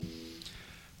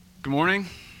Good morning.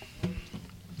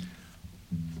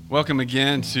 Welcome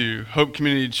again to Hope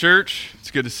Community Church.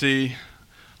 It's good to see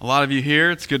a lot of you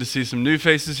here. It's good to see some new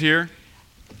faces here.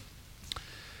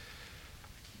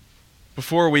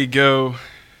 Before we go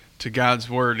to God's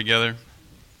Word together,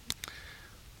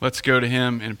 let's go to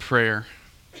Him in prayer.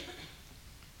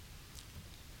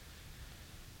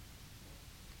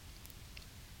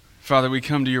 Father, we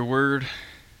come to your Word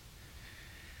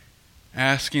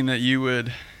asking that you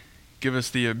would give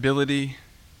us the ability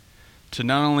to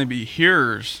not only be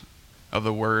hearers of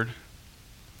the word,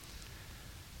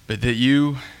 but that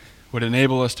you would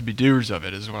enable us to be doers of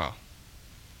it as well.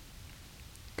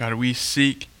 God, we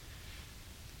seek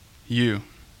you.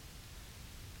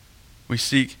 We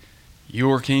seek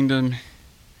your kingdom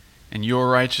and your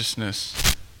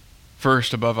righteousness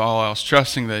first above all else,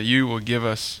 trusting that you will give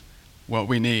us what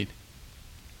we need.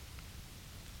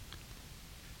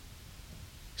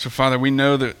 So, Father, we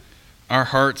know that our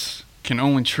hearts can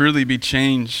only truly be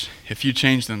changed if you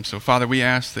change them. So, Father, we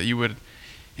ask that you would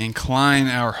incline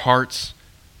our hearts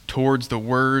towards the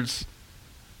words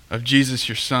of Jesus,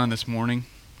 your Son, this morning.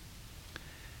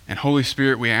 And Holy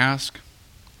Spirit, we ask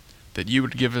that you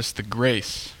would give us the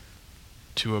grace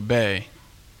to obey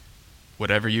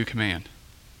whatever you command.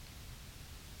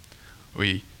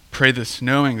 We pray this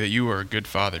knowing that you are a good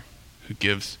Father who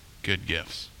gives good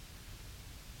gifts.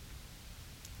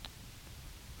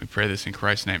 We pray this in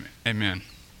Christ's name. Amen.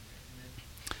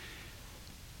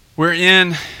 We're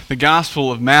in the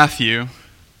Gospel of Matthew,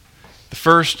 the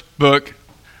first book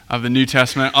of the New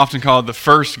Testament, often called the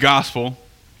first Gospel.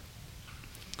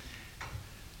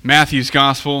 Matthew's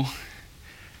Gospel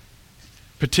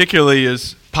particularly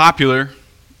is popular,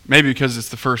 maybe because it's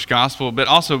the first Gospel, but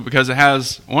also because it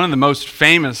has one of the most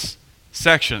famous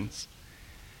sections,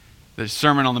 the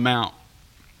Sermon on the Mount.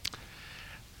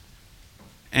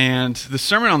 And the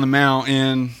Sermon on the Mount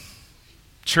in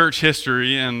church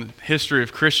history and history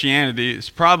of Christianity is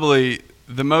probably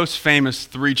the most famous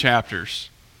 3 chapters.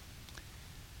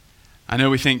 I know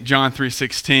we think John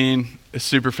 3:16 is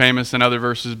super famous and other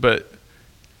verses, but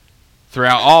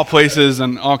throughout all places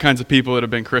and all kinds of people that have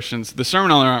been Christians, the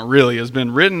Sermon on the Mount really has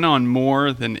been written on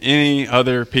more than any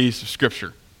other piece of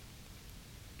Scripture.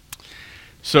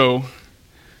 So,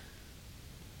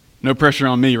 no pressure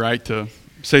on me, right, to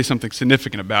say something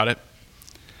significant about it.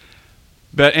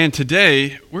 And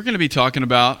today, we're going to be talking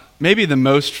about maybe the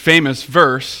most famous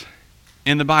verse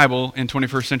in the Bible in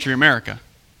 21st century America.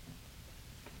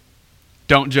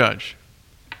 Don't judge.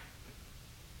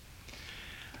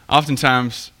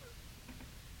 Oftentimes,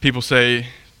 people say,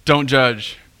 don't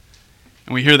judge.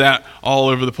 And we hear that all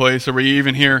over the place, or we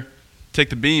even hear, take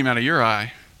the beam out of your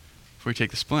eye before you take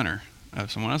the splinter out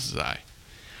of someone else's eye.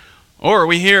 Or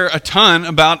we hear a ton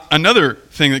about another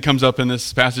thing that comes up in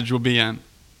this passage we'll be in,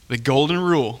 the golden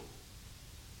rule.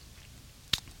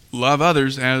 Love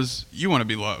others as you want to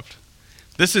be loved.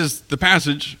 This is the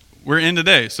passage we're in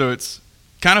today, so it's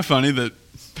kind of funny that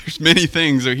there's many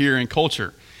things that are here in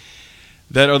culture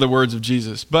that are the words of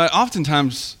Jesus. But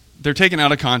oftentimes they're taken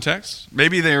out of context.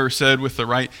 Maybe they were said with the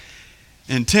right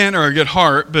intent or a good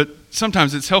heart, but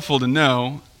sometimes it's helpful to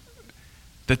know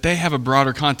that they have a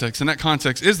broader context, and that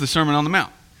context is the Sermon on the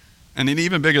Mount. And then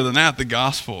even bigger than that, the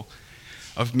Gospel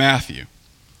of Matthew.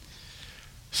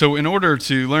 So in order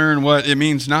to learn what it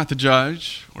means not to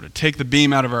judge, or to take the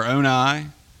beam out of our own eye,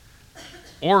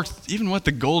 or even what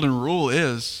the golden rule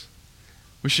is,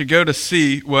 we should go to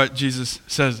see what Jesus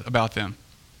says about them.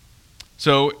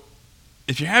 So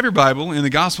if you have your Bible in the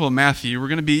Gospel of Matthew, we're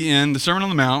going to be in the Sermon on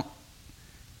the Mount,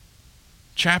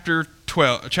 chapter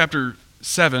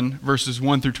 7, verses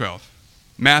 1 through 12.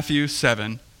 Matthew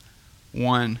 7,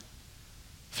 1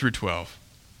 through 12.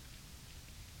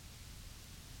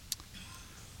 I'll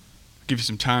give you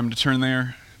some time to turn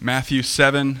there. Matthew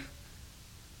 7,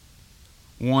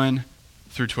 1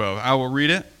 through 12. I will read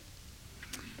it,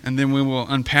 and then we will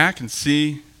unpack and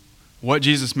see what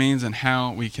Jesus means and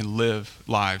how we can live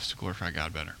lives to glorify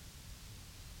God better.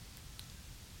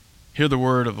 Hear the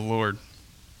word of the Lord.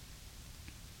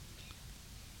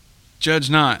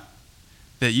 Judge not,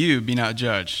 that you be not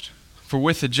judged. For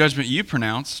with the judgment you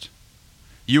pronounced,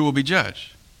 you will be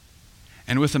judged.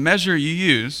 And with the measure you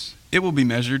use, it will be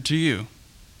measured to you.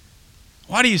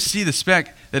 Why do you see the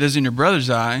speck that is in your brother's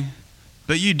eye,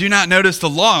 but you do not notice the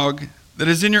log that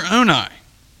is in your own eye?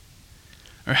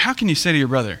 Or how can you say to your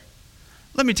brother,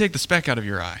 let me take the speck out of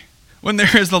your eye, when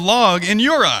there is the log in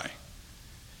your eye?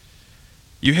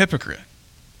 You hypocrite.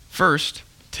 First,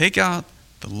 take out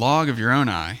the log of your own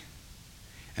eye,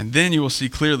 and then you will see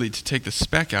clearly to take the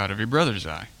speck out of your brother's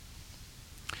eye.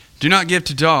 Do not give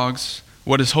to dogs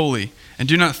what is holy, and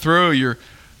do not throw your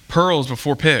pearls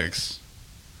before pigs,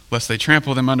 lest they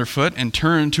trample them underfoot and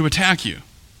turn to attack you.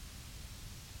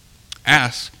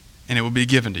 Ask, and it will be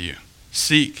given to you.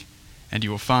 Seek, and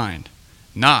you will find.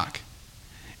 Knock,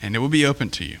 and it will be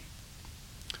opened to you.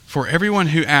 For everyone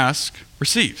who asks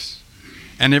receives,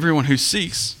 and everyone who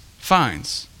seeks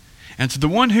finds. And to the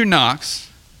one who knocks,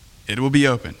 it will be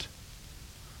opened.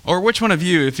 Or which one of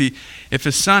you, if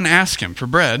his son asks him for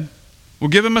bread, will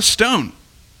give him a stone?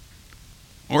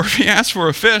 Or if he asks for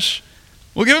a fish,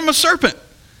 will give him a serpent?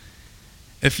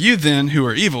 If you then, who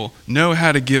are evil, know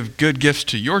how to give good gifts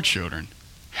to your children,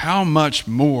 how much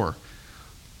more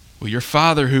will your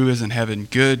Father who is in heaven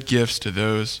good gifts to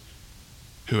those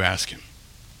who ask him?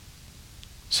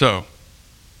 So,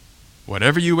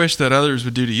 whatever you wish that others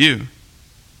would do to you,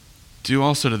 do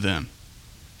also to them.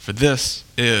 For this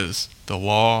is the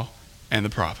law and the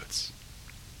prophets.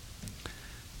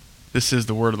 This is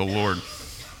the word of the Lord.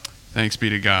 Thanks be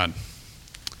to God.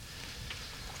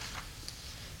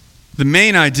 The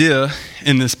main idea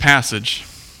in this passage,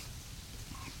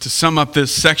 to sum up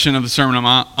this section of the Sermon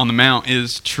on the Mount,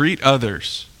 is treat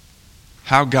others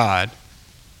how God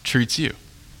treats you.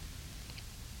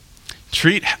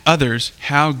 Treat others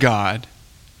how God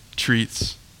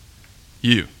treats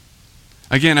you.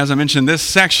 Again, as I mentioned, this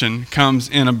section comes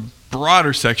in a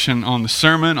broader section on the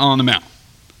Sermon on the Mount.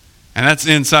 And that's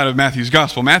inside of Matthew's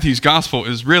Gospel. Matthew's Gospel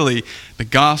is really the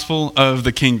gospel of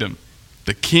the kingdom.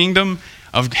 The kingdom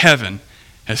of heaven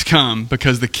has come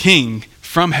because the King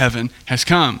from heaven has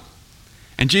come.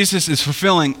 And Jesus is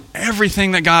fulfilling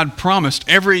everything that God promised,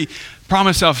 every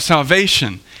promise of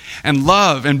salvation and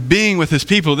love and being with his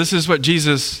people. This is what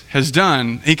Jesus has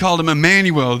done. He called him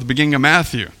Emmanuel at the beginning of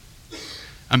Matthew.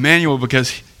 Emmanuel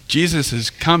because Jesus has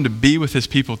come to be with his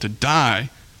people, to die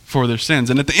for their sins.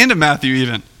 And at the end of Matthew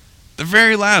even, the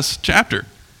very last chapter,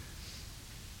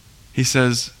 he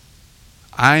says,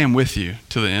 I am with you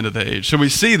to the end of the age. So we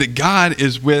see that God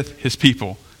is with his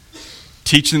people,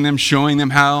 teaching them, showing them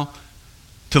how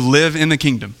to live in the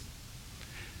kingdom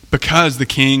because the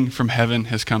King from heaven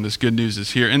has come. This good news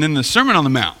is here. And then the Sermon on the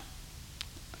Mount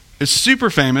is super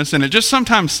famous, and it just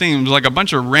sometimes seems like a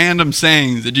bunch of random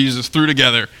sayings that Jesus threw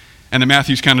together and that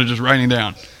Matthew's kind of just writing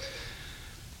down.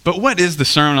 But what is the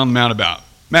Sermon on the Mount about?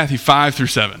 Matthew 5 through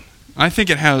 7. I think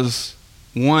it has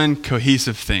one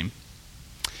cohesive theme.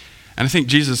 And I think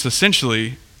Jesus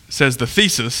essentially says the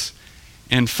thesis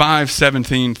in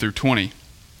 5:17 through 20.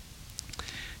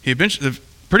 He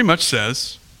pretty much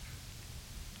says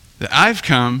that I've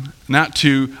come not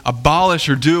to abolish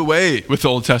or do away with the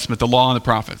Old Testament, the law and the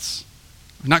prophets.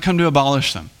 I've not come to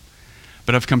abolish them,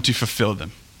 but I've come to fulfill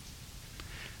them.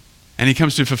 And he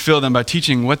comes to fulfill them by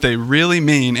teaching what they really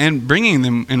mean and bringing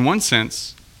them, in one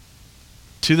sense,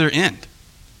 to their end.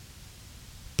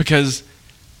 Because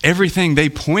everything they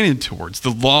pointed towards, the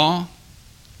law,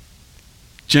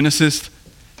 Genesis,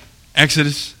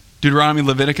 Exodus, Deuteronomy,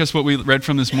 Leviticus, what we read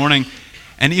from this morning,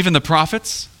 and even the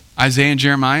prophets, Isaiah and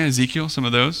Jeremiah, Ezekiel, some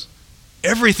of those,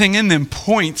 everything in them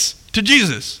points to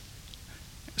Jesus.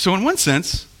 So in one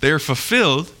sense, they are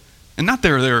fulfilled, and not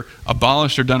they're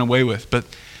abolished or done away with, but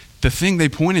the thing they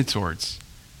pointed towards,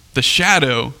 the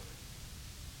shadow,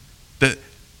 the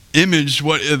image,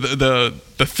 what the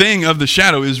thing of the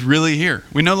shadow is really here.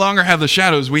 We no longer have the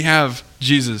shadows, we have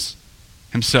Jesus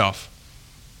himself.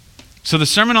 So the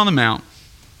Sermon on the Mount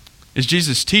is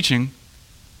Jesus teaching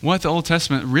what the Old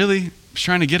Testament really was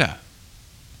trying to get at.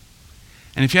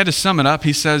 And if you had to sum it up,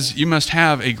 he says you must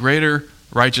have a greater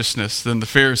righteousness than the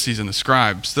Pharisees and the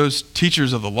scribes, those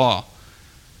teachers of the law.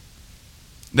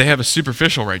 They have a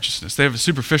superficial righteousness. They have a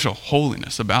superficial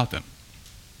holiness about them.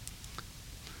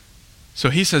 So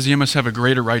he says you must have a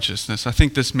greater righteousness. I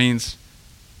think this means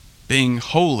being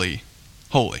holy.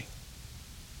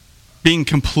 Being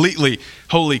completely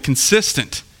holy,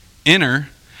 consistent, inner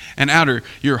and outer.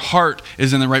 Your heart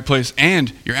is in the right place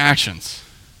and your actions.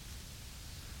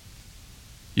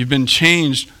 You've been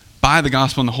changed by the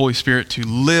gospel and the Holy Spirit to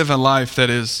live a life that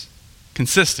is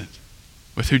consistent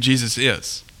with who Jesus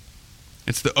is.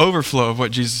 It's the overflow of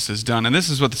what Jesus has done. And this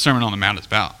is what the Sermon on the Mount is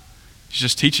about. He's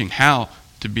just teaching how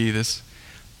to be this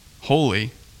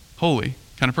holy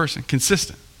kind of person,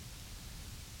 consistent.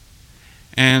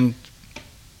 And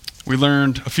we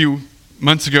learned a few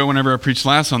months ago, whenever I preached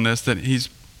last on this, that he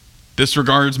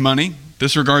disregards money,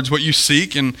 disregards what you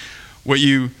seek and what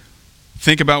you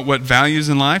think about, what values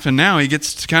in life. And now he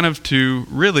gets to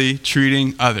really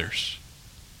treating others.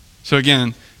 So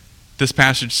again, this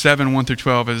passage 7, 1 through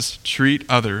 12 is treat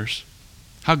others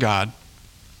how God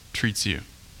treats you.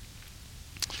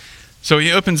 So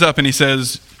he opens up and he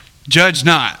says, judge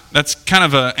not. That's kind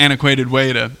of an antiquated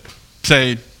way to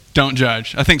say, don't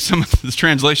judge. I think some of the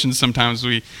translations sometimes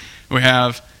we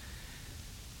have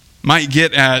might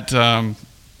get at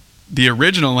the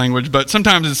original language, but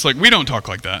sometimes it's like, we don't talk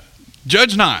like that.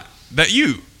 Judge not, that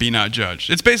you be not judged.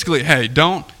 It's basically, hey,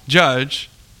 don't judge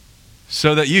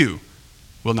so that you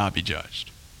will not be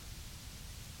judged.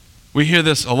 We hear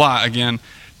this a lot, again,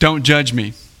 don't judge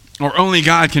me, or only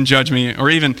God can judge me, or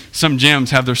even some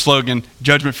gyms have their slogan,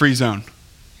 judgment-free zone.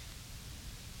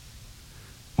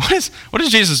 What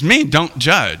does Jesus mean, don't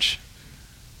judge?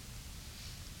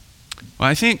 Well,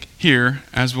 I think here,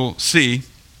 as we'll see,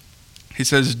 he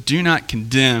says, do not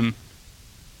condemn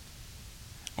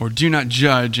or do not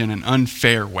judge in an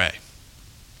unfair way.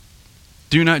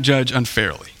 Do not judge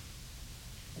unfairly.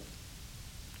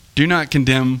 Do not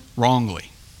condemn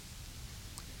wrongly.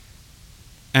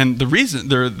 And the reason,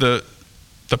 the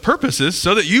purpose is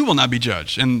so that you will not be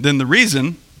judged. And then the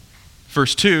reason,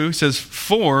 verse 2 says,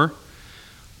 for,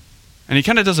 and he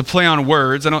kind of does a play on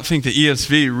words. I don't think the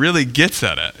ESV really gets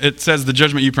at it. It says the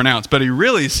judgment you pronounce, but he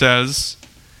really says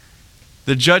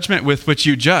the judgment with which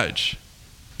you judge,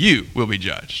 you will be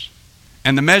judged.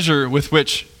 And the measure with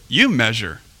which you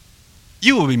measure,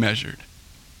 you will be measured.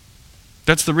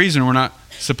 That's the reason we're not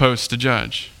supposed to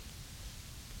judge.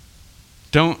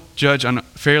 Don't judge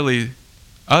unfairly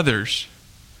others,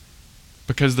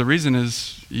 because the reason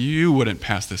is you wouldn't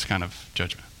pass this kind of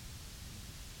judgment.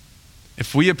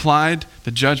 If we applied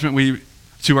the judgment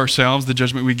to ourselves, the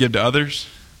judgment we give to others,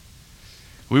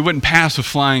 we wouldn't pass with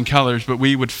flying colors, but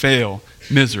we would fail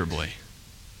miserably.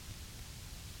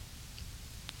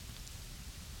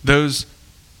 Those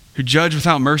who judge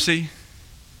without mercy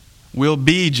will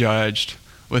be judged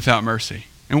without mercy.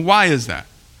 And why is that?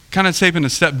 Kind of taking a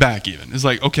step back even. It's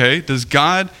like, okay, does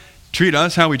God treat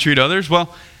us how we treat others?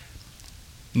 Well,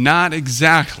 not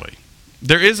exactly.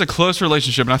 There is a close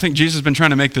relationship, and I think Jesus has been trying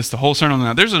to make this the whole sermon on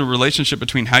that. There's a relationship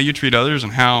between how you treat others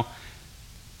and how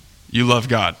you love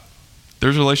God.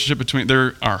 There's a relationship between,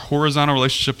 there are horizontal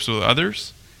relationships with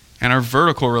others and our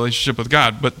vertical relationship with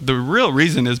God. But the real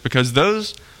reason is because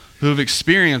those who have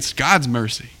experienced God's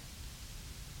mercy,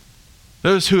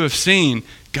 those who have seen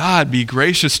God be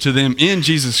gracious to them in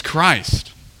Jesus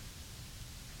Christ,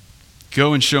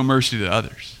 go and show mercy to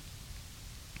others.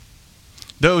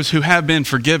 Those who have been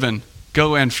forgiven,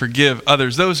 go and forgive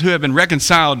others. Those who have been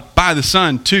reconciled by the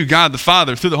Son to God the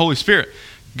Father through the Holy Spirit,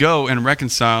 go and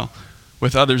reconcile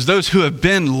with others. Those who have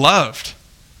been loved,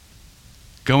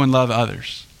 go and love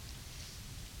others.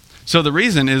 So the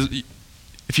reason is,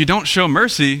 if you don't show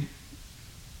mercy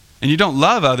and you don't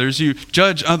love others, you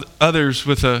judge others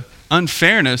with an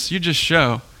unfairness, you just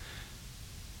show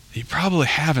that you probably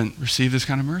haven't received this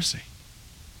kind of mercy.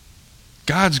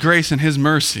 God's grace and his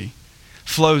mercy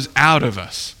flows out of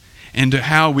us into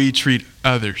how we treat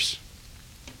others.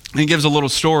 And he gives a little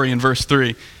story in verse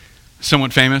 3,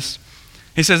 somewhat famous.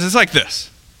 He says, it's like this.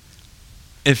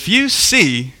 If you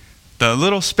see the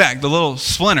little speck, the little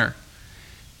splinter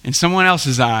in someone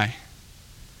else's eye,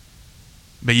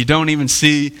 but you don't even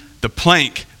see the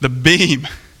plank, the beam,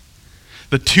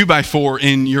 the 2x4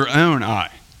 in your own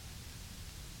eye,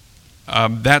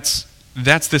 that's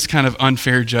this kind of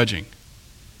unfair judging.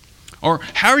 Or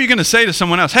how are you going to say to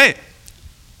someone else, hey,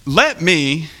 let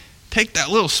me take that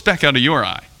little speck out of your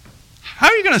eye? How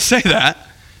are you going to say that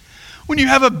when you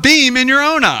have a beam in your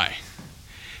own eye?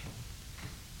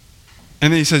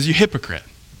 And then he says, you hypocrite.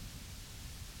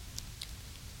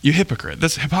 You hypocrite.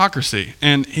 That's hypocrisy.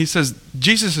 And he says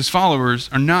Jesus' followers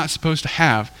are not supposed to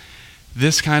have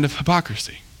this kind of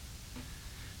hypocrisy.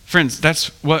 Friends, that's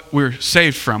what we're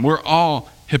saved from. We're all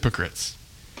hypocrites.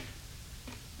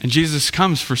 And Jesus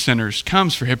comes for sinners,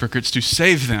 comes for hypocrites to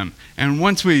save them. And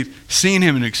once we've seen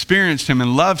him and experienced him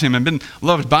and loved him and been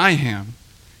loved by him,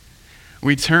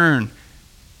 we turn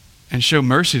and show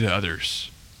mercy to others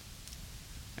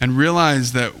and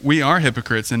realize that we are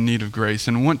hypocrites in need of grace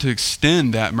and want to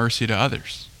extend that mercy to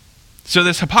others. So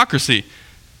this hypocrisy,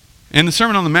 in the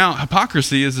Sermon on the Mount,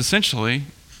 hypocrisy is essentially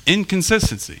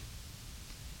inconsistency.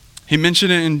 He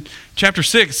mentioned it in chapter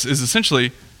 6, is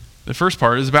essentially, the first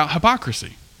part is about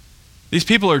hypocrisy. These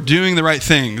people are doing the right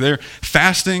thing. They're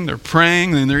fasting, they're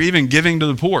praying, and they're even giving to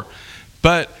the poor.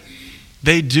 But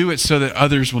they do it so that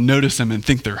others will notice them and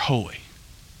think they're holy.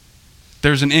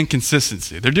 There's an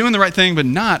inconsistency. They're doing the right thing, but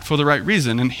not for the right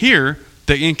reason. And here,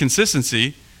 the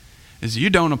inconsistency is you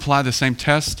don't apply the same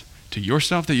test to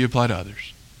yourself that you apply to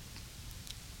others.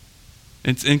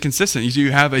 It's inconsistent.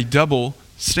 You have a double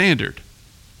standard.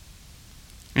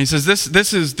 And he says,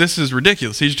 this is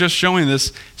ridiculous. He's just showing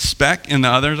this speck in the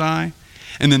other's eye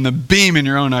and then the beam in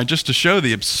your own eye just to show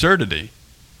the absurdity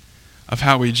of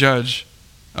how we judge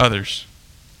others.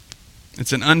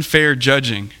 It's an unfair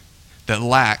judging that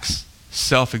lacks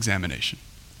self-examination.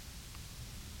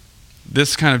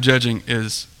 This kind of judging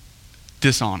is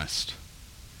dishonest.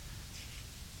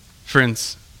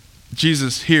 Friends,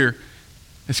 Jesus here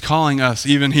is calling us,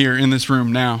 even here in this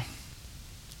room now,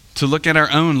 to look at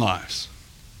our own lives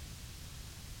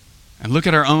and look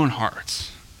at our own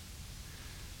hearts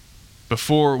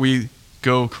before we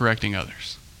go correcting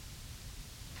others.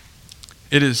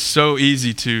 It is so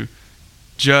easy to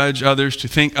judge others, to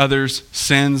think others'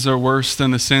 sins are worse than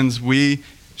the sins we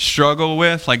struggle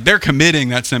with. Like, they're committing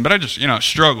that sin, but I just,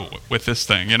 struggle with this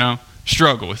thing,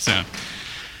 struggle with sin.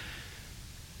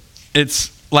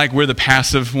 It's like we're the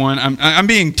passive one. I'm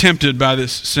being tempted by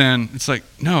this sin. It's like,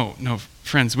 no,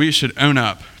 friends, we should own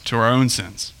up to our own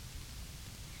sins.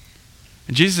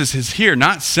 And Jesus is here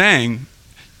not saying,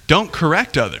 don't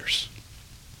correct others.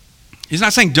 He's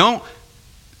not saying, don't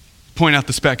point out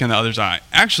the speck in the other's eye.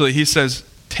 Actually, he says,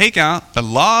 take out the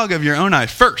log of your own eye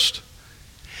first.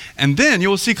 And then you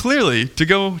will see clearly to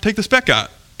go take the speck out.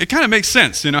 It kind of makes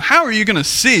sense. How are you going to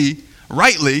see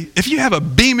rightly if you have a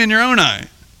beam in your own eye?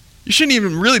 You shouldn't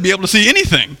even really be able to see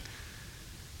anything,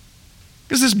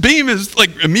 because this beam is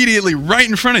like immediately right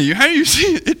in front of you. How do you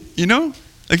see it?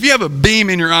 Like, if you have a beam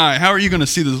in your eye, how are you going to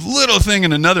see this little thing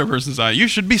in another person's eye? You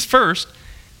should be first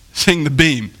seeing the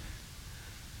beam,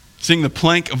 seeing the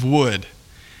plank of wood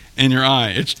in your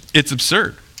eye. It's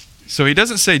absurd. So he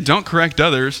doesn't say don't correct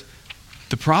others.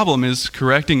 The problem is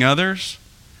correcting others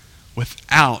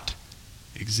without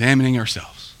examining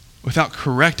ourselves, without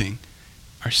correcting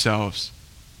ourselves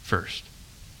first.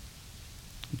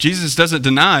 Jesus doesn't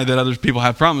deny that other people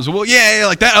have problems. Well, yeah,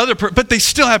 like that other but they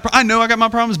still have I know I got my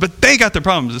problems, but they got their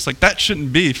problems. It's like, that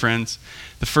shouldn't be, friends,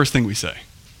 the first thing we say.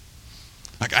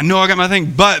 Like, I know I got my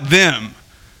thing, but them.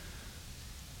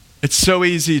 It's so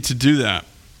easy to do that.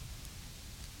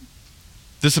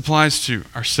 This applies to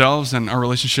ourselves and our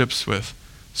relationships with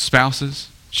spouses,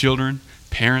 children,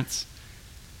 parents.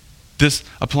 This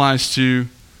applies to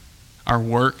our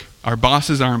work, our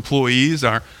bosses, our employees,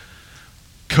 our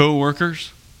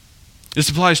co-workers. This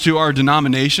applies to our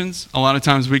denominations. A lot of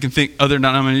times we can think other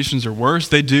denominations are worse.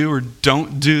 They do or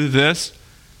don't do this.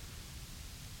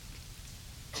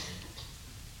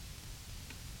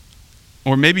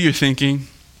 Or maybe you're thinking,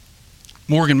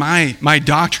 Morgan, my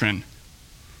doctrine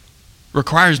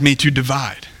requires me to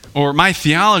divide. Or my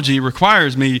theology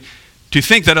requires me to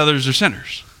think that others are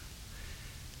sinners.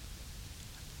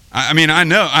 I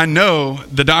know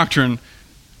the doctrine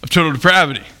of total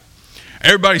depravity.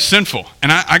 Everybody's sinful,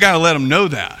 and I got to let them know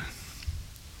that.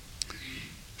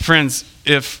 Friends,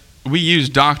 if we use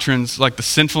doctrines like the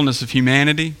sinfulness of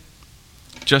humanity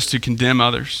just to condemn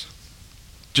others,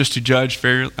 just to judge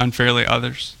unfairly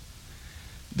others,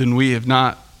 then we have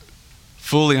not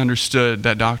fully understood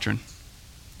that doctrine.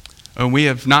 And we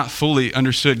have not fully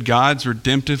understood God's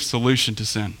redemptive solution to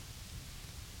sin.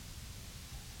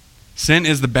 Sin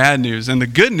is the bad news, and the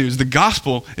good news, the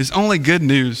gospel, is only good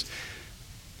news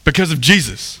because of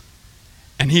Jesus.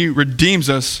 And he redeems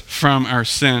us from our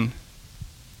sin.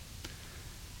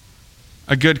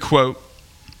 A good quote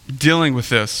dealing with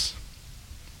this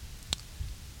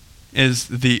is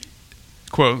the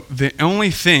quote, "The only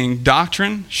thing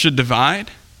doctrine should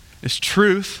divide is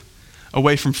truth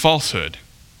away from falsehood.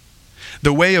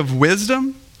 The way of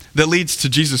wisdom that leads to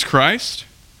Jesus Christ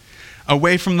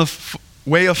away from the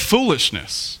way of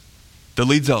foolishness that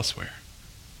leads elsewhere."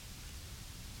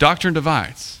 Doctrine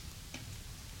divides.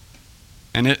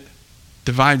 And it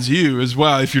divides you as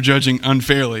well if you're judging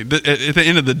unfairly. At the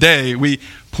end of the day, we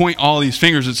point all these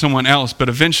fingers at someone else, but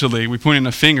eventually we point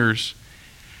enough fingers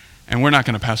and we're not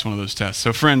going to pass one of those tests.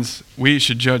 So friends, we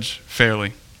should judge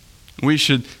fairly. We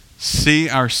should see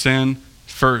our sin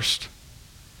first.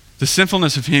 The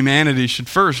sinfulness of humanity should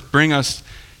first bring us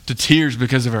to tears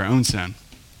because of our own sin,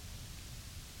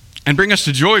 and bring us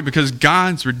to joy because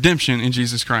God's redemption in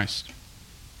Jesus Christ.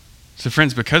 So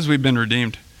friends, because we've been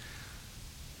redeemed,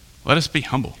 let us be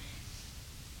humble.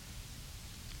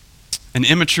 An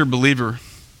immature believer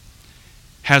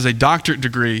has a doctorate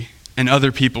degree in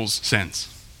other people's sins,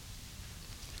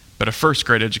 but a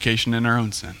first-grade education in our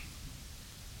own sin.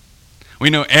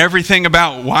 We know everything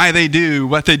about why they do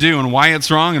what they do and why it's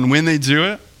wrong and when they do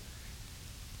it.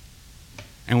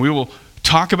 And we will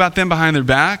talk about them behind their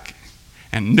back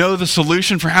and know the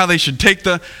solution for how they should take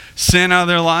the sin out of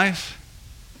their life.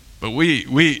 But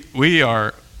we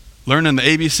are learning the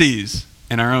ABCs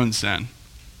in our own sin.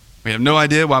 We have no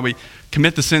idea why we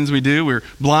commit the sins we do. We're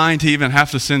blind to even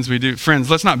half the sins we do.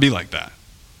 Friends, let's not be like that.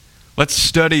 Let's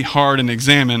study hard and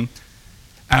examine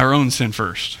our own sin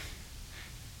first.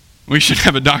 We should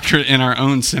have a doctorate in our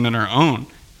own sin and our own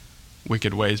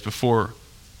wicked ways before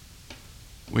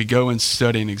we go and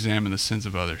study and examine the sins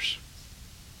of others.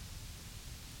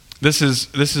 This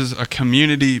is a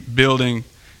community building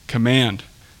command.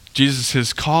 Jesus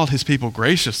has called his people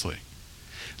graciously.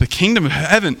 The kingdom of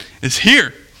heaven is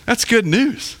here. That's good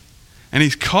news. And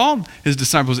he's called his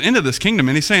disciples into this kingdom.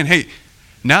 And he's saying, hey,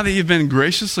 now that you've been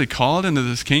graciously called into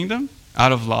this kingdom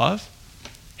out of love,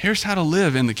 here's how to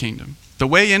live in the kingdom. The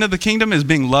way into the kingdom is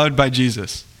being loved by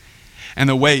Jesus. And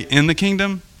the way in the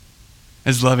kingdom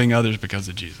is loving others because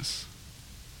of Jesus.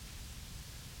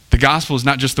 The gospel is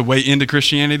not just the way into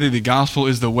Christianity. The gospel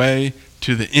is the way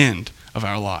to the end of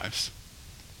our lives.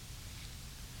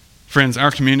 Friends,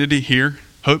 our community here,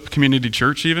 Hope Community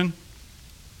Church even,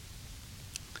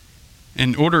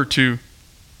 in order to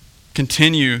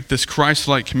continue this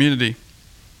Christ-like community,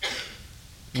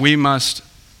 we must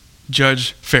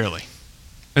judge fairly.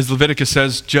 As Leviticus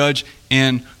says, judge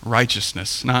in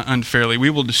righteousness, not unfairly. We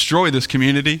will destroy this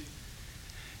community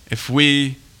if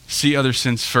we see other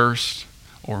sins first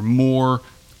or more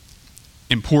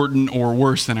important or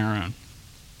worse than our own.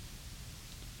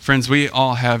 Friends, we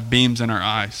all have beams in our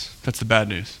eyes. That's the bad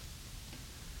news.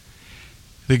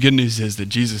 The good news is that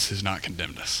Jesus has not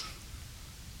condemned us.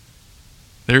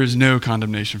 There is no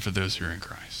condemnation for those who are in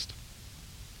Christ.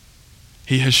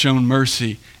 He has shown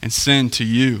mercy and sin to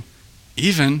you,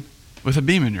 even with a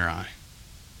beam in your eye.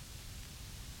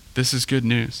 This is good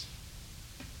news.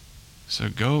 So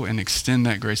go and extend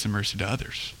that grace and mercy to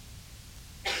others.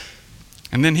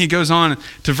 And then he goes on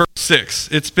to verse 6.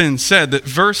 It's been said that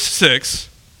verse 6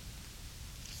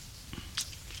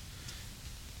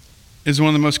 is one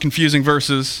of the most confusing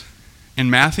verses in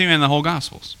Matthew and the whole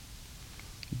Gospels.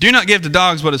 Do not give to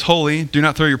dogs what is holy. Do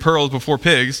not throw your pearls before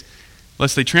pigs,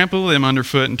 lest they trample them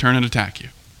underfoot and turn and attack you.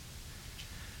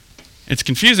 It's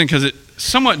confusing because it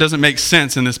somewhat doesn't make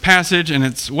sense in this passage, and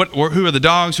it's who are the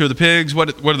dogs, who are the pigs,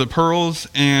 what are the pearls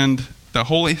and the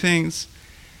holy things.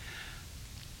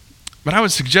 But I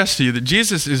would suggest to you that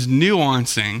Jesus is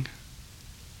nuancing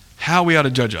how we ought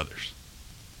to judge others.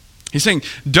 He's saying,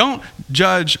 don't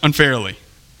judge unfairly.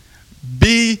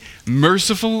 Be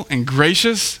merciful and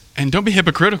gracious, and don't be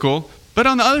hypocritical. But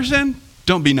on the other hand,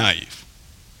 don't be naive.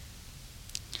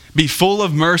 Be full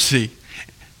of mercy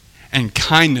and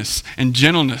kindness and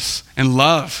gentleness and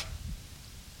love.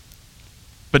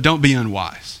 But don't be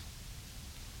unwise.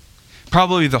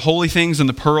 Probably the holy things and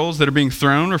the pearls that are being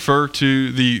thrown refer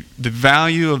to the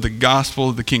value of the gospel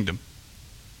of the kingdom.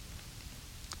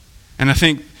 And I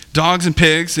think dogs and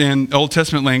pigs in Old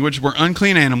Testament language were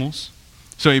unclean animals.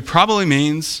 So he probably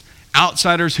means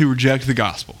outsiders who reject the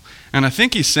gospel. And I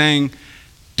think he's saying,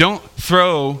 don't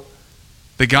throw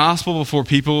the gospel before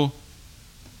people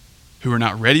who are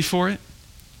not ready for it,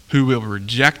 who will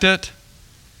reject it,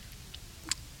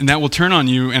 and that will turn on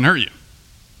you and hurt you.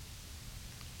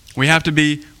 We have to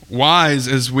be wise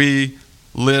as we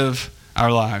live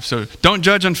our lives. So don't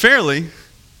judge unfairly.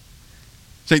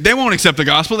 Say they won't accept the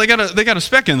gospel. They got a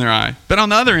speck in their eye. But on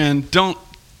the other end, don't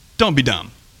be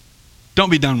dumb. Don't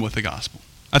be done with the gospel.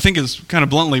 I think is kind of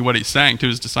bluntly what he's saying to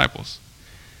his disciples.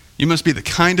 You must be the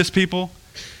kindest people,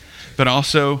 but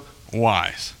also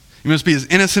wise. You must be as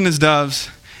innocent as doves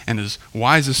and as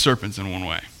wise as serpents in one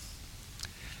way.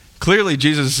 Clearly,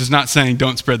 Jesus is not saying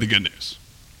don't spread the good news.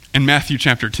 In Matthew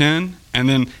chapter 10, and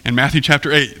then in Matthew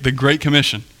chapter 8, the Great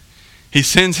Commission, he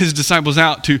sends his disciples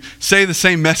out to say the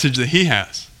same message that he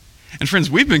has. And friends,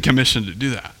 we've been commissioned to do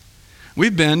that.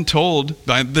 We've been told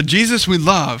by the Jesus we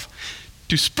love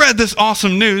to spread this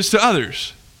awesome news to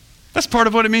others. That's part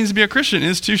of what it means to be a Christian,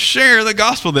 is to share the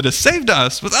gospel that has saved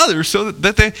us with others so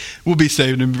that they will be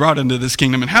saved and brought into this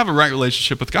kingdom and have a right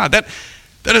relationship with God. That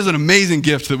is an amazing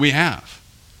gift that we have.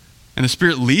 And the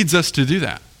Spirit leads us to do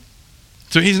that.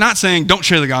 So he's not saying don't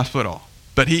share the gospel at all.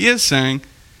 But he is saying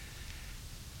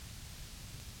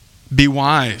be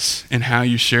wise in how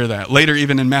you share that. Later,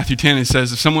 even in Matthew 10, he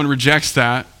says if someone rejects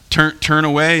that, turn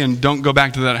away and don't go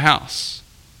back to that house.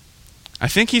 I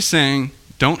think he's saying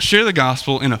don't share the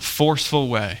gospel in a forceful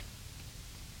way.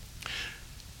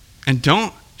 And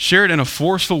don't share it in a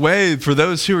forceful way for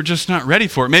those who are just not ready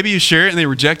for it. Maybe you share it and they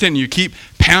reject it and you keep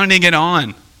pounding it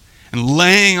on and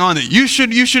laying on it. You should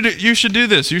do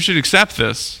this. You should accept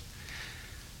this.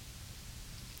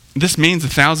 This means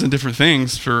 1,000 different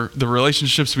things for the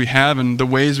relationships we have and the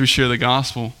ways we share the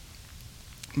gospel.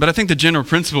 But I think the general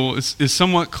principle is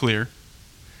somewhat clear.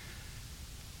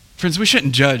 Friends, we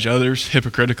shouldn't judge others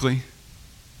hypocritically.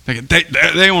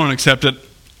 They won't accept it.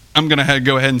 I'm going to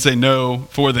go ahead and say no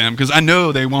for them because I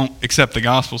know they won't accept the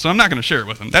gospel, so I'm not going to share it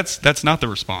with them. That's not the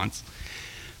response.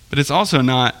 But it's also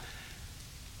not,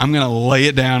 I'm going to lay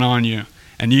it down on you,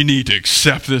 and you need to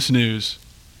accept this news.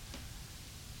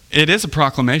 it is a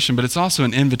proclamation, but it's also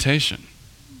an invitation.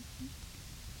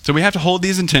 So we have to hold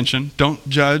these in tension. Don't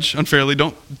judge unfairly.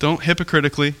 Don't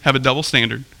hypocritically have a double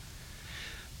standard.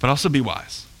 But also be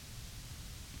wise.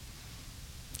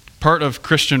 Part of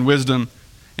Christian wisdom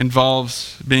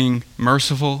involves being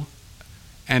merciful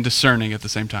and discerning at the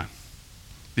same time.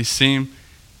 These seem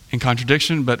in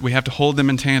contradiction, but we have to hold them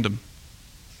in tandem.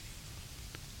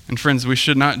 And friends, we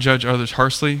should not judge others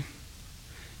harshly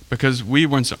because we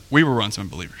were once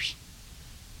unbelievers.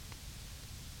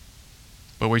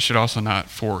 But we should also not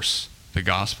force the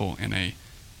gospel in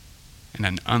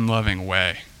an unloving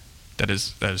way that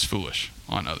is foolish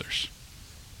on others.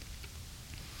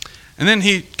 And then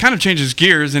he kind of changes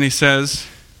gears and he says,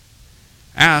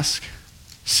 ask,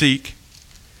 seek,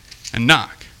 and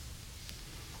knock.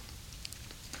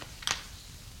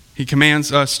 He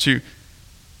commands us to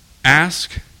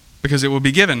ask because it will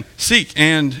be given. Seek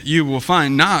and you will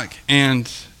find. Knock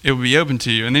and it will be open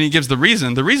to you. And then he gives the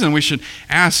reason. The reason we should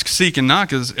ask, seek, and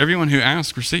knock is everyone who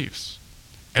asks receives.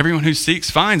 Everyone who seeks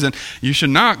finds. And you should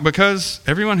knock because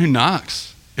everyone who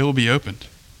knocks, it will be opened.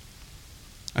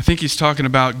 I think he's talking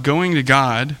about going to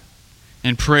God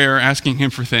in prayer, asking him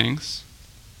for things.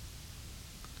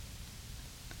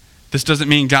 This doesn't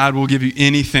mean God will give you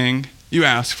anything you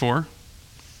ask for.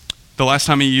 The last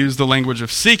time he used the language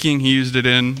of seeking, he used it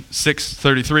in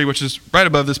 6:33, which is right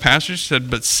above this passage. He said,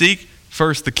 but seek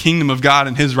first the kingdom of God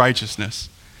and his righteousness,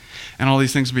 and all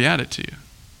these things will be added to you.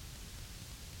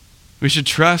 We should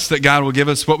trust that God will give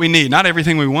us what we need. Not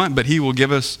everything we want, but he will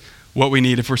give us what we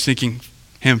need if we're seeking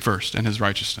him first and his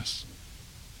righteousness.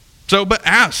 So, but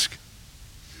ask.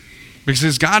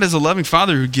 Because God is a loving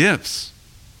Father who gives.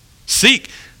 Seek.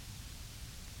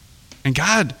 And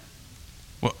God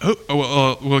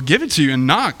will give it to you, and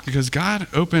knock because God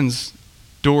opens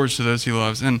doors to those he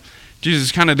loves. And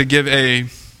Jesus, kind of to give a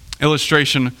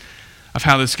illustration of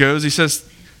how this goes, he says,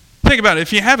 think about it.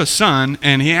 If you have a son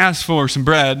and he asks for some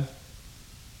bread,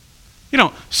 you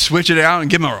don't switch it out and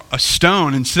give him a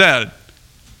stone instead.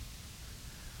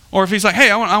 Or if he's like, hey,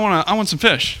 I want some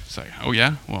fish. It's like, oh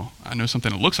yeah? Well, I know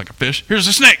something that looks like a fish. Here's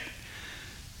a snake.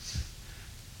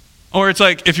 Or it's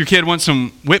like if your kid wants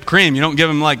some whipped cream, you don't give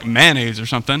him like mayonnaise or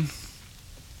something.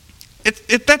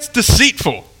 That's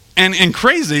deceitful and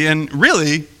crazy, and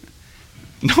really,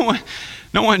 no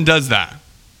one does that.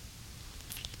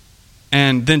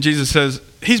 And then Jesus says,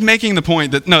 he's making the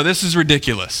point that, no, this is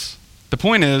ridiculous. The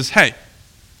point is, hey,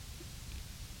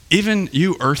 even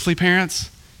you earthly parents,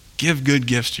 give good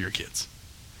gifts to your kids.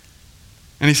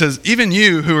 And he says, even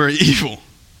you who are evil,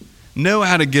 know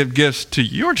how to give gifts to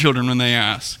your children when they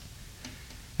ask.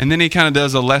 And then he kind of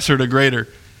does a lesser to greater.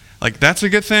 Like, that's a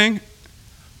good thing.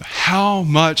 But how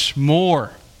much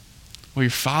more will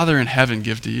your Father in heaven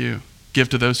give to you, give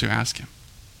to those who ask him?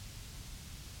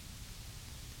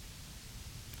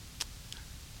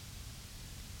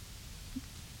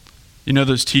 You know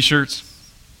those t-shirts?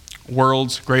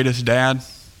 World's Greatest Dad?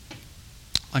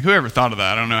 Like, whoever thought of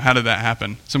that? I don't know. How did that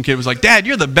happen? Some kid was like, Dad,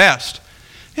 you're the best.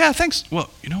 Yeah, thanks. Well,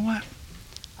 you know what?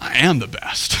 I am the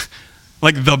best.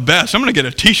 Like, the best. I'm going to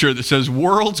get a t-shirt that says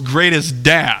World's Greatest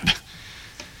Dad.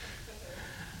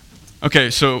 Okay,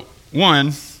 so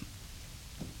one,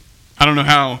 I don't know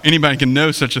how anybody can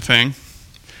know such a thing.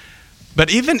 But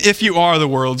even if you are the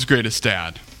world's greatest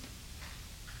dad,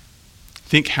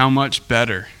 think how much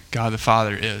better God the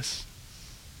Father is.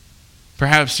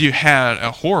 Perhaps you had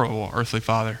a horrible earthly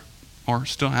father, or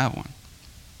still have one.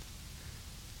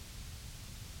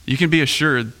 You can be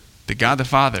assured that God the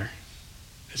Father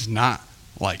is not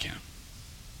like him.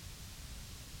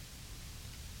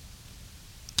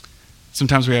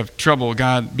 Sometimes we have trouble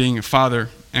God being a father,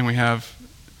 and we have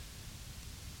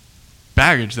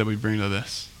baggage that we bring to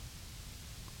this.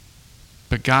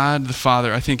 But God the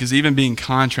Father, I think, is even being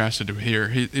contrasted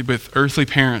here with earthly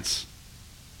parents.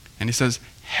 And he says,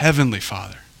 Heavenly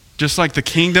Father. Just like the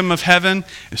kingdom of heaven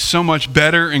is so much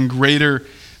better and greater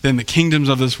than the kingdoms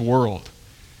of this world,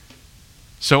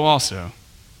 so also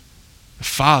the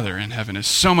Father in heaven is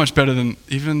so much better than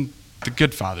even the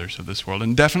good fathers of this world,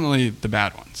 and definitely the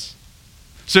bad ones.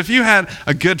 So if you had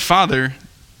a good father,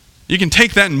 you can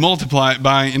take that and multiply it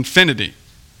by infinity.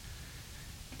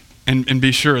 And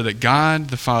be sure that God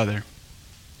the Father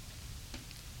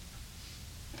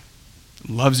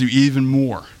loves you even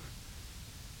more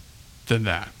than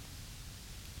that.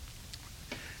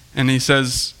 And he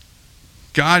says,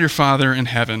 God your Father in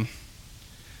heaven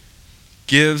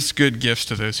gives good gifts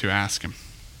to those who ask him.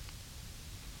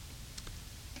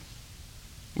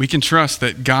 We can trust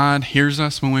that God hears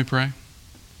us when we pray,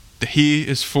 that he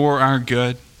is for our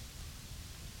good,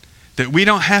 that we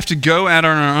don't have to go at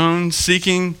our own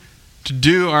seeking to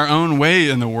do our own way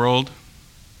in the world.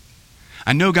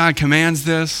 I know God commands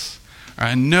this, or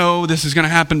I know this is going to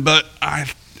happen, but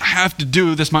I have to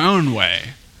do this my own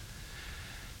way.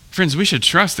 Friends, we should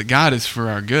trust that God is for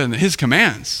our good and that his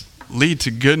commands lead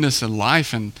to goodness and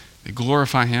life and they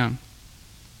glorify him.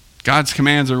 God's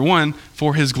commands are, one,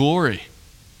 for his glory,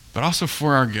 but also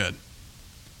for our good.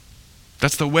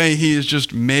 That's the way he has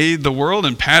just made the world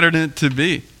and patterned it to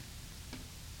be.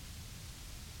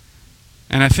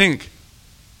 And I think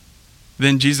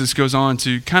then Jesus goes on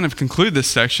to kind of conclude this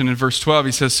section in verse 12.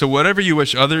 He says, "So whatever you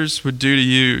wish others would do to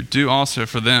you, do also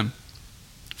for them.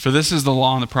 For this is the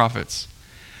law and the prophets."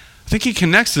 I think he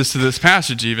connects this to this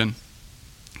passage even,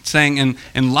 saying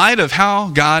in light of how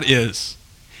God is,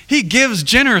 he gives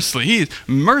generously. He is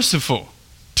merciful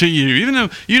to you, even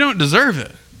though you don't deserve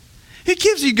it. He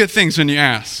gives you good things when you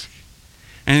ask.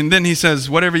 And then he says,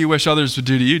 whatever you wish others would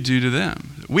do to you, do to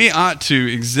them. We ought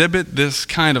to exhibit this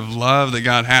kind of love that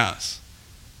God has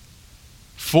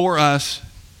for us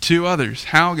to others.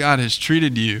 How God has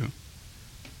treated you,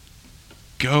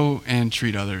 go and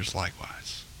treat others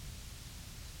likewise.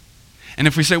 And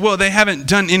if we say, well, they haven't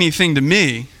done anything to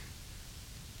me,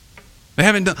 they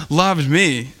haven't loved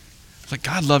me, it's like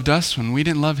God loved us when we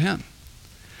didn't love him.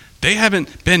 They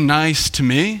haven't been nice to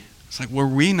me. It's like, were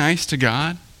we nice to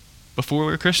God before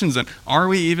we were Christians? And are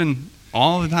we even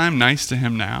all the time nice to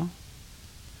him now?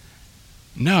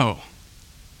 No.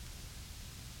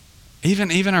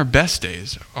 Even our best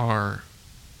days are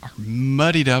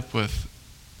muddied up with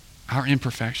our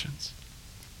imperfections.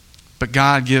 But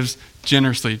God gives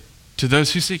generously to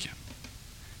those who seek him.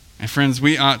 And friends,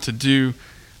 we ought to do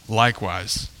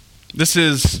likewise. This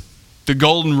is the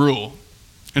golden rule.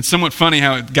 It's somewhat funny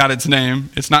how it got its name.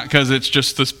 It's not because it's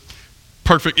just this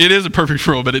perfect, it is a perfect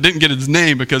rule, but it didn't get its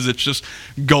name because it's just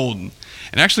golden.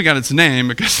 It actually got its name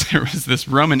because there was this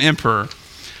Roman emperor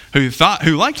who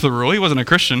liked the rule. He wasn't a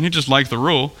Christian, he just liked the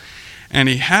rule. And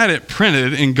he had it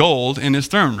printed in gold in his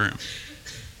throne room.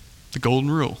 The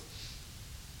golden rule.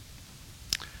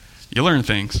 You learn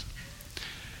things.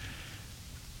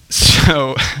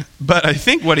 So, but I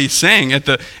think what he's saying at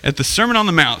the Sermon on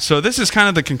the Mount, so this is kind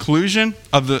of the conclusion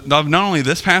of not only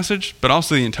this passage, but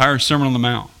also the entire Sermon on the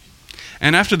Mount.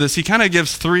 And after this, he kind of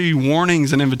gives 3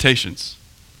 warnings and invitations.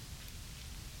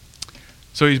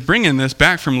 So he's bringing this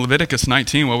back from Leviticus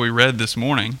 19, what we read this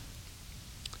morning.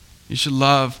 You should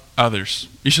love others.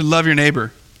 You should love your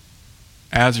neighbor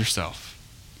as yourself.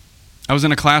 I was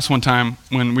in a class one time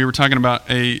when we were talking about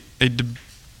a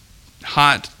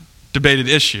hot debated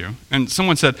issue. And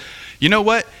someone said, you know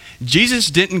what?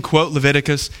 Jesus didn't quote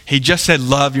Leviticus. He just said,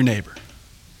 love your neighbor.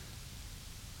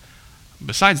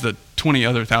 Besides the 20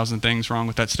 other thousand things wrong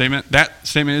with that statement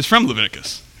is from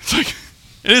Leviticus. It's like,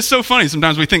 it is so funny.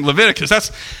 Sometimes we think Leviticus,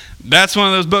 that's one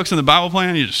of those books in the Bible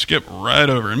plan you just skip right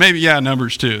over. And maybe,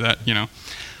 Numbers too, that.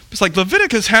 It's like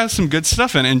Leviticus has some good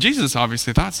stuff in it, and Jesus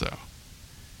obviously thought so.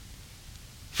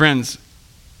 Friends,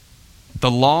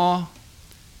 the law,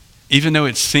 even though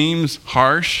it seems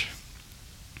harsh,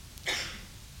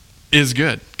 is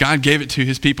good. God gave it to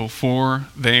his people for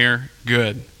their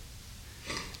good.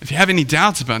 If you have any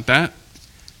doubts about that,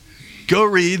 go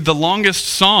read the longest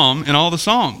psalm in all the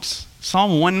Psalms,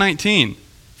 Psalm 119,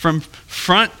 from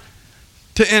front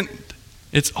to end.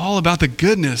 It's all about the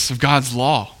goodness of God's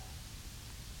law.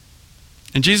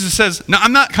 And Jesus says, no,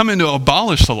 I'm not coming to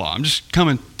abolish the law. I'm just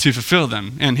coming to fulfill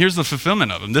them. And here's the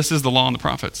fulfillment of them. This is the law and the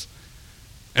prophets.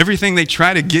 Everything they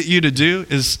try to get you to do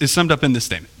is summed up in this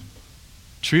statement.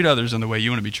 Treat others in the way you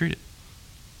want to be treated.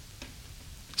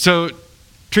 So,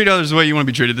 treat others the way you want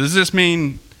to be treated. Does this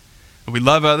mean that we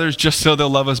love others just so they'll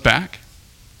love us back?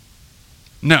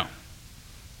 No.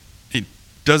 He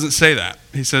doesn't say that.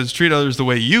 He says, treat others the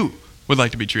way you would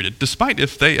like to be treated, despite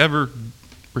if they ever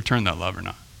return that love or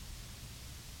not.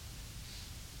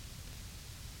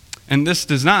 And this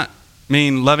does not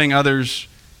mean loving others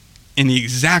in the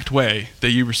exact way that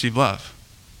you receive love.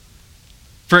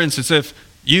 For instance, if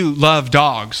you love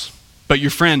dogs, but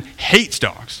your friend hates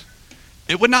dogs,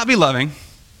 it would not be loving.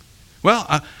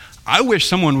 Well, I wish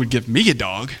someone would give me a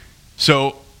dog,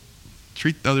 so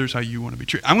treat others how you want to be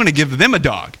treated. I'm going to give them a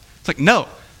dog. It's like, no,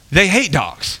 they hate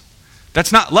dogs.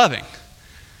 That's not loving.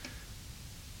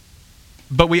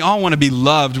 But we all want to be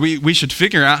loved. We should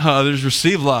figure out how others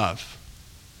receive love.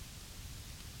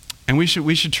 And we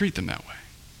should treat them that way.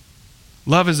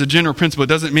 Love is a general principle. It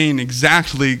doesn't mean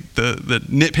exactly the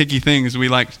nitpicky things we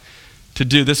like to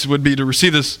do. This would be to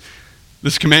receive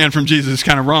this command from Jesus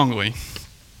kind of wrongly.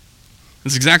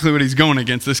 That's exactly what he's going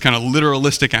against, this kind of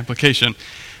literalistic application.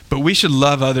 But we should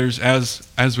love others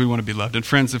as we want to be loved. And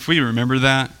friends, if we remember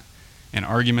that in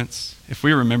arguments, if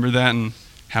we remember that in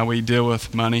how we deal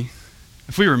with money,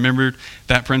 if we remembered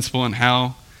that principle and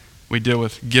how we deal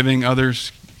with giving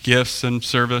others gifts and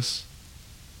service,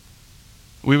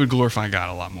 we would glorify God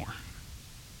a lot more.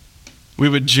 We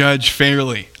would judge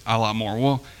fairly a lot more.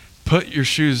 Well, put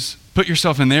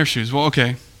yourself in their shoes. Well,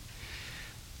 okay,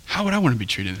 how would I want to be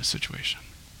treated in this situation?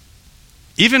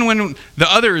 Even when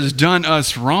the other has done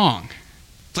us wrong.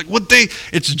 It's like,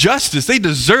 it's justice. They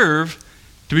deserve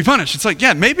to be punished. It's like,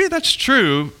 yeah, maybe that's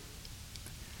true,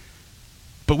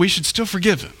 but we should still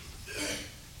forgive them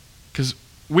because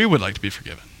we would like to be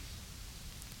forgiven.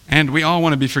 And we all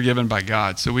want to be forgiven by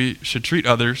God, so we should treat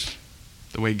others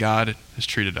the way God has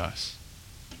treated us.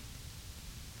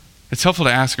 It's helpful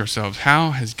to ask ourselves,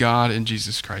 how has God in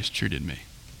Jesus Christ treated me?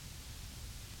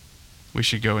 We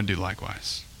should go and do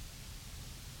likewise.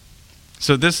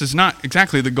 So this is not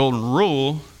exactly the golden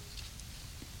rule,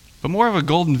 but more of a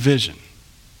golden vision.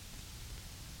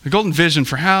 The golden vision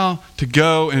for how to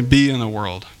go and be in the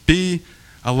world. Be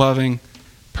a loving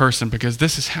person, because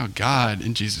this is how God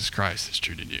in Jesus Christ has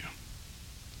treated you.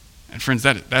 And friends,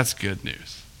 that's good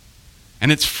news.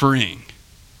 And it's freeing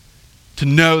to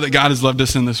know that God has loved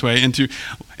us in this way and to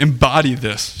embody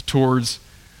this towards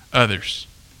others.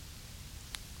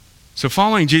 So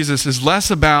following Jesus is less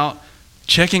about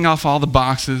checking off all the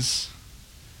boxes,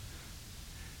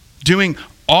 doing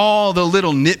all the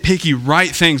little nitpicky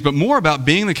right things, but more about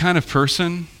being the kind of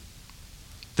person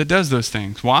that does those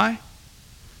things. Why?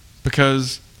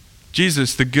 Because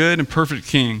Jesus, the good and perfect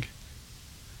King,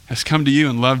 has come to you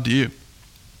and loved you.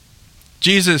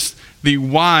 Jesus, the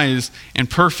wise and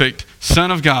perfect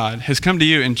Son of God, has come to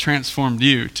you and transformed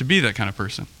you to be that kind of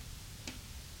person.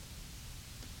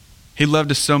 He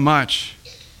loved us so much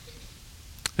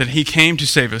that he came to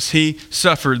save us. He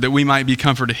suffered that we might be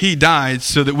comforted. He died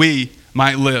so that we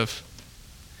might live.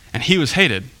 And he was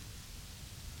hated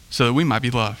so that we might be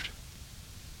loved.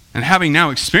 And having now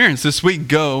experienced this, we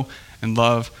go and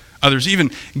love others,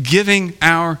 even giving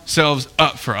ourselves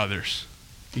up for others,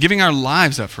 giving our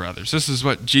lives up for others. This is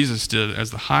what Jesus did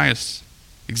as the highest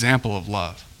example of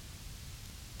love.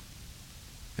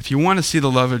 If you want to see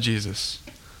the love of Jesus,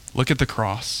 look at the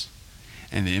cross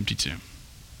and the empty tomb.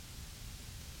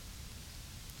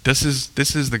 This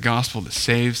is the gospel that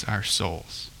saves our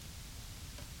souls.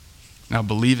 Now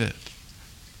believe it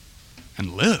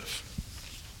and live.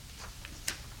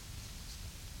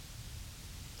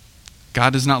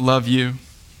 God does not love you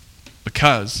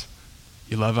because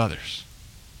you love others.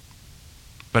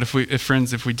 But if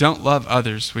we don't love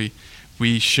others, we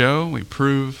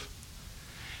prove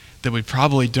that we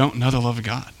probably don't know the love of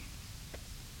God.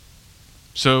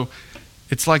 So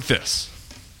it's like this.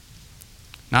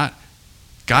 Not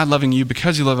God loving you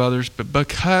because you love others, but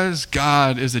because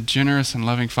God is a generous and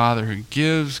loving Father who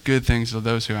gives good things to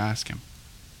those who ask him.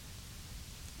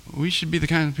 We should be the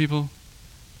kind of people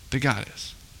that God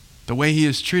is. The way he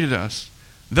has treated us.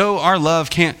 Though our love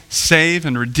can't save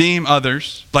and redeem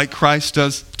others like Christ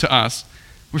does to us,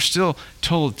 we're still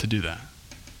told to do that.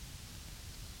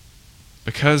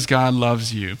 Because God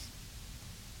loves you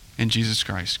in Jesus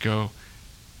Christ, go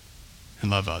and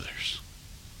love others.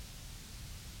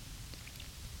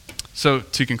 So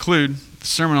to conclude, the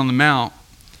Sermon on the Mount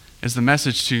is the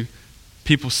message to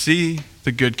people: see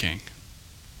the good King.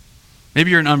 Maybe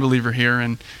you're an unbeliever here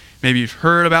and maybe you've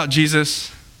heard about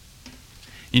Jesus.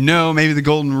 You know maybe the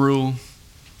golden rule.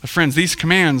 But friends, these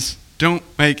commands don't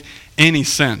make any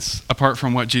sense apart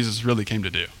from what Jesus really came to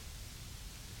do.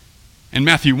 In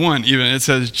Matthew 1 even, it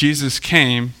says Jesus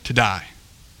came to die,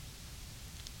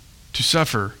 to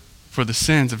suffer for the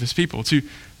sins of his people, to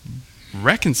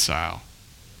reconcile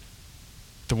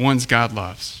the ones God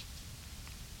loves.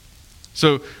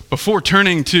 So before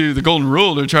turning to the golden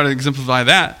rule to try to exemplify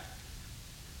that,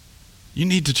 you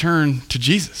need to turn to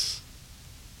Jesus.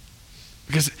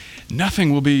 Because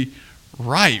nothing will be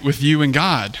right with you and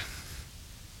God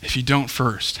if you don't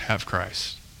first have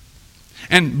Christ.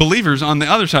 And believers on the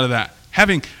other side of that,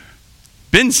 having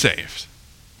been saved,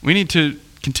 we need to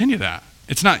continue that.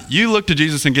 It's not you look to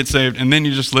Jesus and get saved and then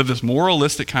you just live this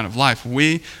moralistic kind of life.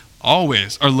 We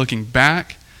always are looking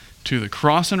back to the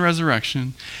cross and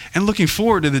resurrection and looking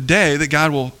forward to the day that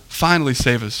God will finally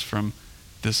save us from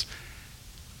this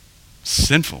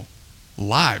sinful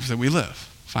lives that we live,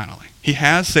 finally. He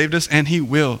has saved us and he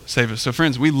will save us. So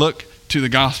friends, we look to the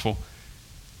gospel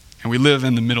and we live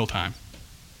in the middle time.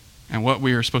 And what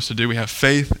we are supposed to do, we have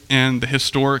faith in the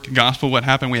historic gospel, what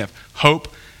happened. We have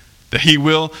hope that he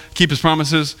will keep his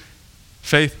promises,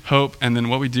 faith, hope, and then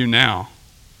what we do now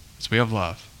is we have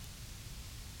love.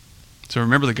 So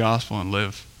remember the gospel and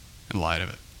live in light of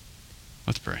it.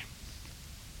 Let's pray.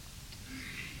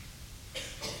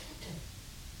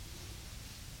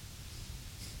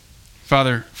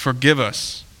 Father, forgive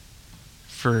us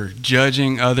for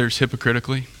judging others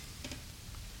hypocritically.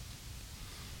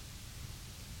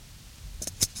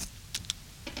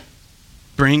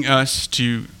 Bring us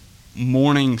to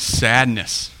mourning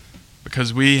sadness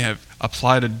because we have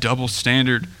applied a double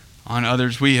standard on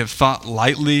others. We have thought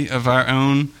lightly of our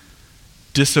own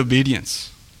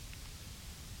disobedience.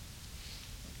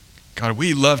 God,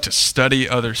 we love to study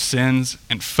other sins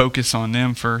and focus on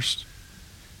them first.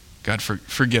 God,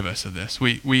 forgive us of this.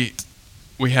 We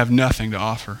have nothing to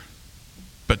offer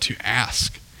but to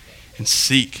ask and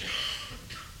seek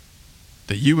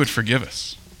that you would forgive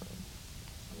us.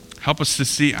 Help us to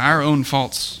see our own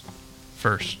faults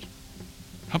first.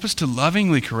 Help us to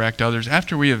lovingly correct others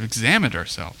after we have examined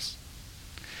ourselves.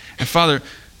 And Father,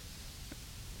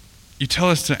 you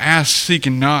tell us to ask, seek,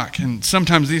 and knock, and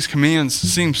sometimes these commands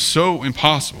seem so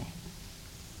impossible.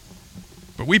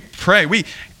 But we pray, we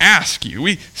ask you,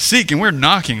 we seek, and we're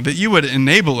knocking that you would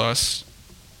enable us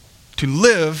to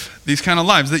live these kind of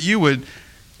lives, that you would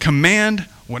command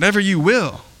whatever you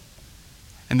will,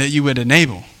 and that you would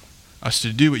enable us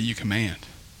to do what you command.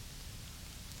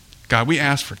 God, we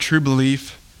ask for true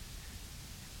belief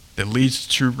that leads to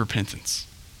true repentance.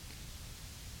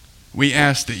 We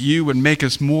ask that you would make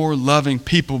us more loving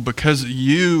people because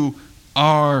you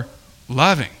are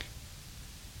loving.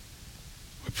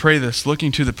 We pray this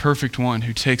looking to the perfect one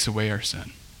who takes away our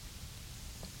sin.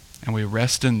 And we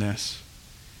rest in this.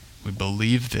 We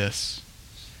believe this.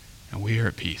 And we are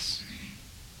at peace.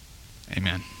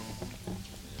 Amen.